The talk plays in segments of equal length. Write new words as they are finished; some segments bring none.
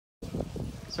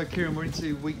So Kieran, we're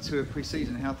into week 2 of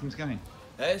pre-season. How are things going?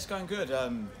 Yeah, it's going good.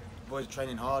 Boys are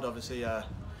training hard. Obviously,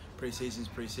 pre-season's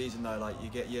pre-season though. Like, you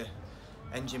get your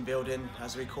engine building,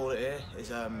 as we call it here,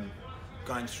 is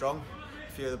going strong.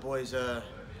 A few of the boys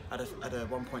had a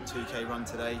 1.2k run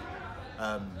today,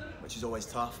 which is always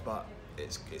tough, but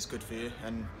it's good for you.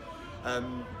 And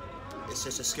it's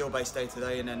just a skill-based day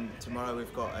today, and then tomorrow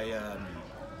we've got a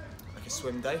like a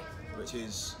swim day, which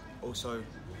is also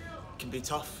can be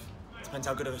tough. Depends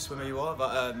how good of a swimmer you are,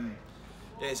 but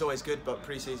yeah, it's always good. But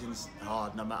pre-season's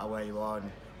hard, no matter where you are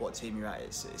and what team you're at.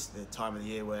 It's the time of the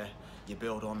year where you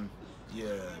build on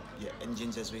your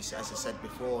engines, as I said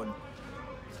before, and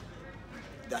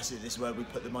this is where we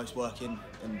put the most work in,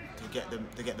 and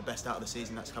to get the best out of the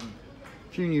season that's coming.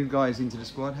 A few new guys into the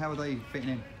squad. How are they fitting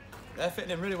in? They're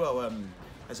fitting in really well.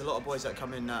 There's a lot of boys that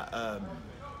come in that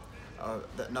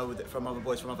know from other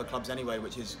boys from other clubs anyway,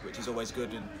 which is always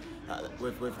good. And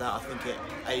with that, I think it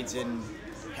aids in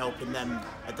helping them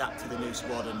adapt to the new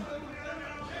squad,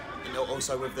 and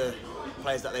also with the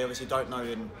players that they obviously don't know,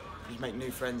 and you make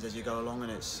new friends as you go along,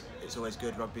 and it's always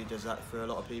good. Rugby does that for a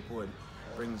lot of people and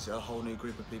brings a whole new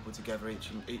group of people together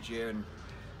each year, and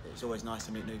it's always nice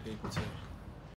to meet new people too.